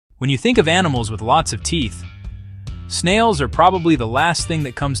When you think of animals with lots of teeth, snails are probably the last thing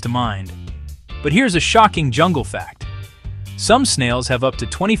that comes to mind. But here's a shocking jungle fact. Some snails have up to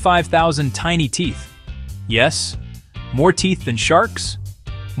 25,000 tiny teeth. Yes, more teeth than sharks,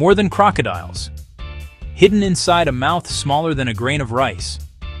 more than crocodiles. Hidden inside a mouth smaller than a grain of rice.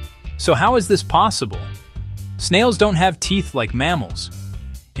 So how is this possible? Snails don't have teeth like mammals.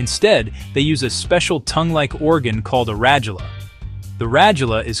 Instead, they use a special tongue-like organ called a radula. The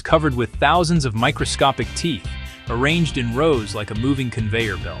radula is covered with thousands of microscopic teeth, arranged in rows like a moving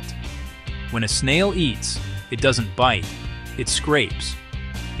conveyor belt. When a snail eats, it doesn't bite, it scrapes.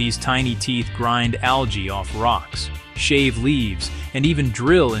 These tiny teeth grind algae off rocks, shave leaves, and even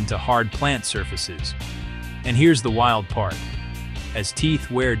drill into hard plant surfaces. And here's the wild part. As teeth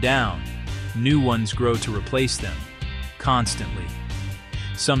wear down, new ones grow to replace them, constantly.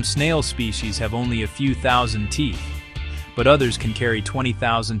 Some snail species have only a few thousand teeth, but others can carry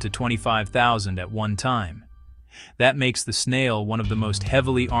 20,000 to 25,000 at one time. That makes the snail one of the most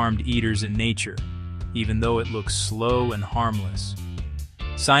heavily armed eaters in nature, even though it looks slow and harmless.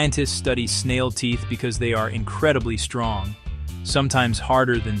 Scientists study snail teeth because they are incredibly strong, sometimes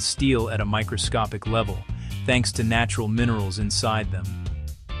harder than steel at a microscopic level, thanks to natural minerals inside them.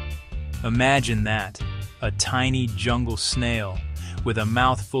 Imagine that, a tiny jungle snail with a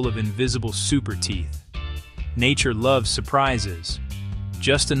mouth full of invisible super teeth. Nature loves surprises.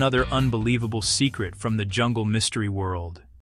 Just another unbelievable secret from the jungle mystery world.